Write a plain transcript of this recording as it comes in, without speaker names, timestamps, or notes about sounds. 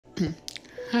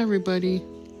Hi everybody,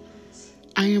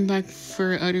 I am back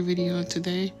for another video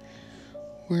today.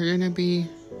 We're gonna be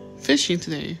fishing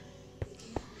today.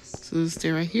 So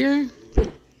stay right here. But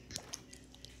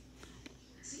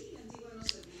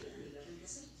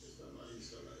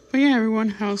yeah, everyone,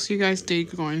 how's you guys' day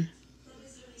going?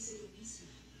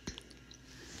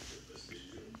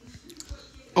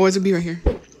 Oh, it's a bee right here.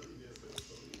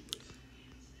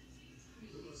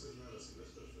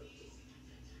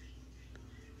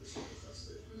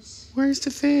 Where's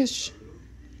the fish?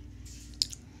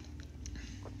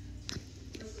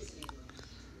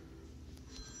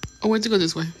 Oh, wait to go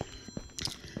this way.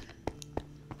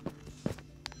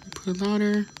 Put it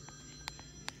louder.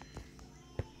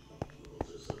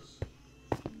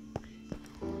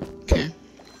 Okay.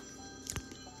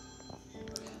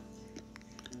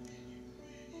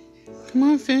 Come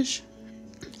on, fish.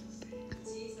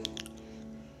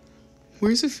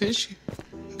 Where's the fish,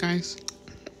 guys?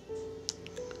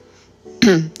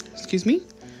 Excuse me.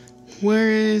 Where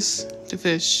is the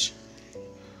fish?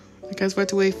 You guys have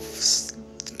to wait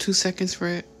 2 seconds for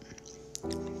it.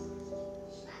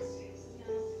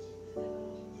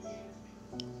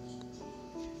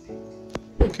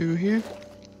 Okay, go here.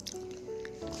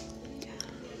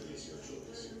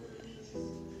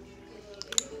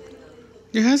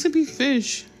 There has to be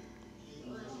fish.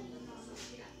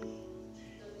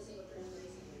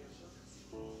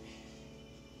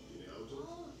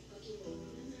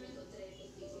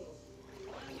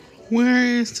 Where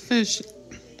is the fish?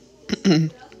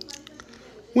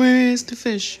 Where is the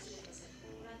fish?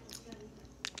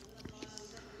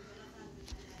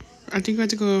 I think we have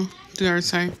to go to the other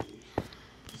side.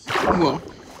 Whoa.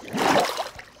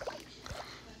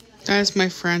 That is my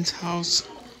friend's house.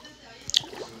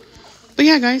 But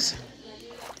yeah, guys.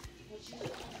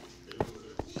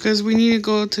 Because we need to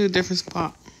go to a different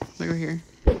spot. Like right here.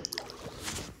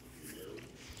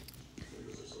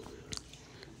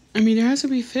 I mean, there has to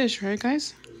be fish, right,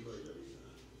 guys?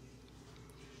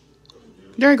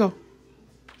 There we go.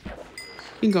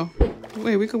 Bingo.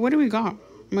 Wait, what do we got? I'm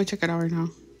gonna check it out right now.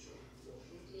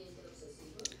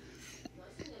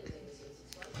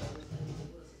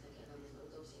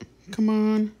 Come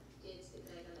on.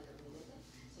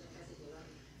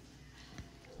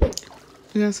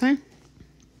 You got a sign?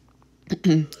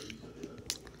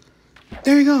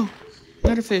 There we go.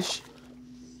 Another fish.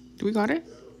 Do we got it?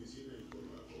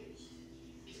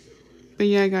 But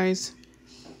yeah, guys.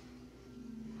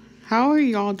 How are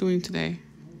y'all doing today?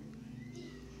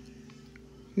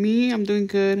 Me, I'm doing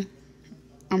good.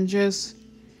 I'm just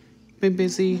been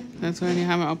busy. That's why I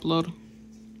haven't uploaded.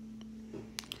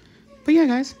 But yeah,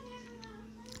 guys.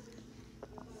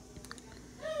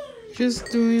 Just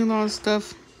doing a lot of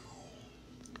stuff.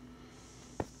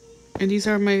 And these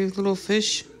are my little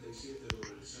fish.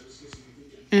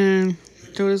 And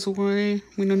throw this away.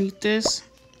 We don't need this.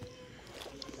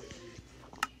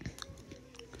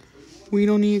 We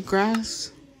don't need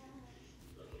grass.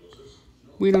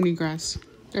 We don't need grass.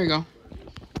 There you go.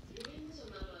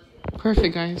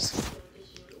 Perfect, guys.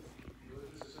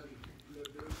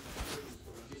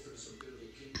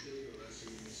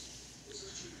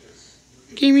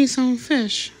 Give me some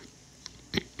fish.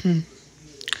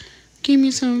 Give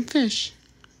me some fish.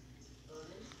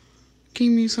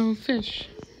 Give me some fish.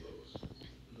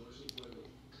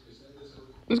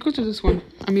 Let's go to this one.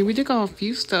 I mean, we did got a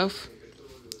few stuff.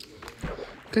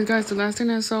 Because, guys, the last time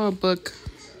I saw a book.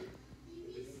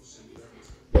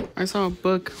 I saw a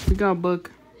book. We got a book.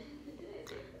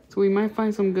 So we might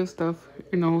find some good stuff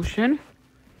in the ocean.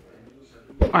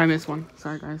 Oh, I missed one.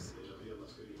 Sorry, guys.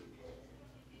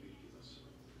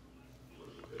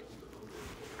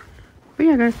 But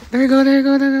yeah, guys. There you go, there you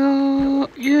go, there you go.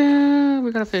 Yeah,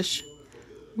 we got a fish.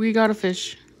 We got a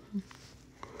fish.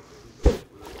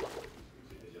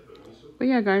 But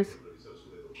yeah, guys.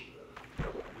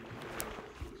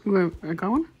 Wait, I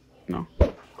got one? No.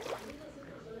 But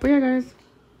yeah, guys.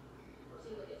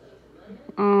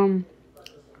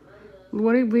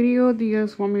 What video do you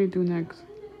guys want me to do next?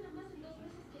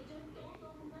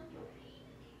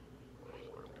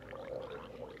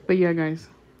 But yeah, guys.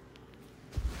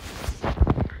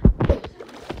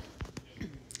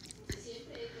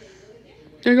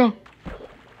 There you go.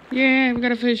 Yeah, we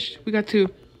got a fish. We got two.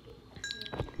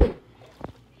 And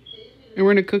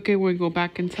we're gonna cook it when we go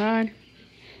back inside.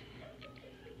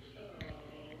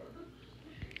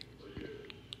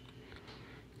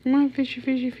 Come on, fishy,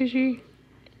 fishy, fishy.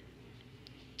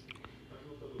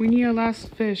 We need our last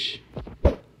fish.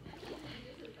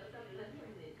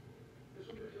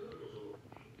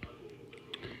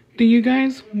 Do you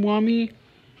guys want me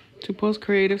to post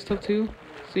creative stuff too?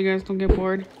 So you guys don't get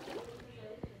bored?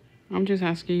 I'm just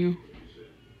asking you.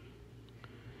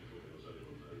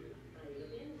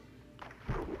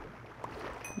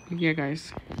 Yeah,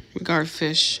 guys. We got our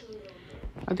fish.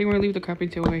 I think we're gonna leave the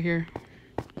crafting table right here.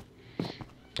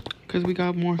 Because we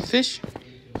got more fish.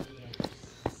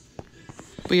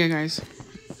 But yeah, guys.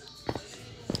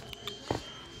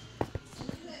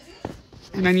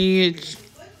 And I need...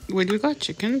 Wait, do we got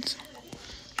chickens?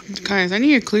 Guys, I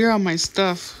need to clear out my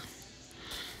stuff.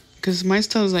 Because my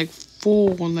stuff is like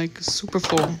full, like super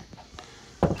full.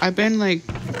 I've been like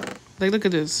look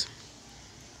at this.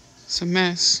 It's a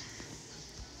mess.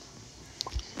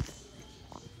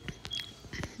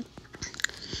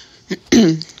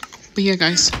 But yeah,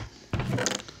 guys.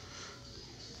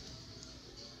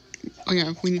 Oh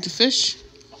yeah, we need to fish.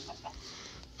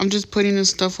 I'm just putting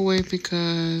this stuff away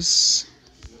because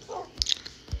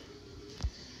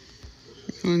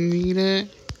I need it.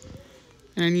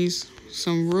 And I need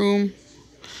some room.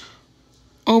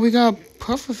 Oh, we got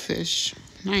pufferfish.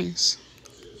 Nice.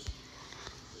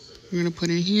 We're gonna put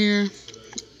it here.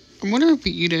 I wonder if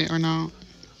we eat it or not.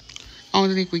 I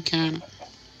don't think we can.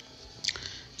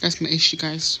 That's my issue,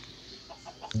 guys.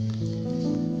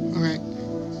 Alright.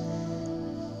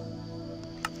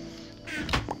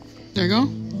 There you go.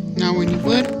 Now we need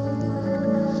wood.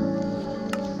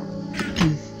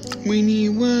 We need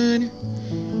wood.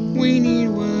 We need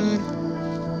wood.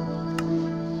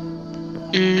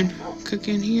 And cook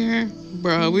in here.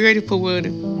 Bro, we ready to put wood.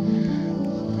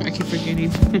 I keep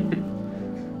forgetting.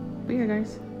 But yeah,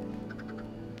 guys.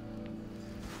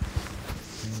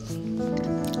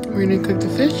 We're gonna cook the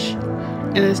fish.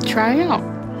 And let's try it out.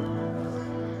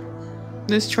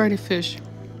 Let's try the fish.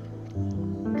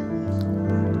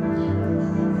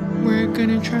 We're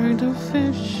gonna try the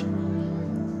fish.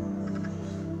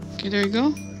 Okay, there you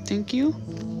go. Thank you.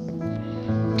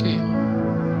 Okay.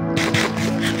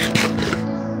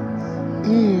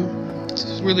 Ooh, this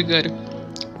is really good.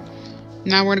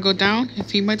 Now we're gonna go down and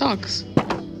feed my dogs.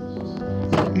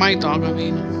 My dog, I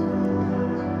mean.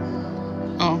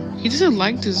 Oh, he doesn't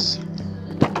like this.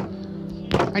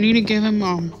 I need to give him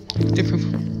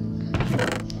different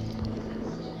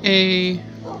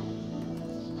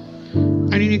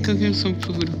I need to cook him some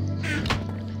food.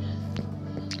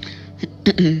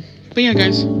 But yeah,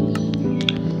 guys.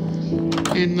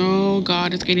 And oh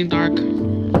god, it's getting dark.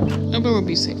 No, but we'll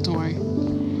be safe, don't worry.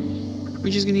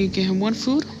 We're just gonna get him one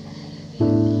food.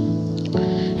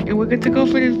 And we're good to go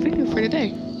for the video for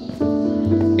today.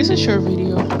 It's a short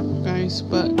video, guys,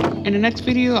 but in the next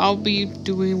video I'll be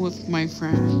doing with my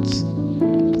friends.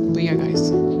 But yeah,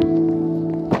 guys.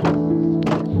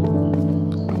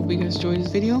 I hope you guys enjoyed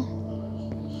this video.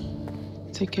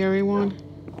 Take care, everyone.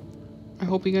 I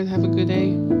hope you guys have a good day.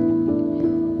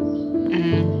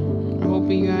 And I hope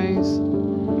you guys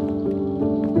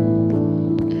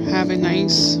have a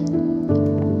nice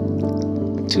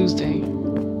Tuesday.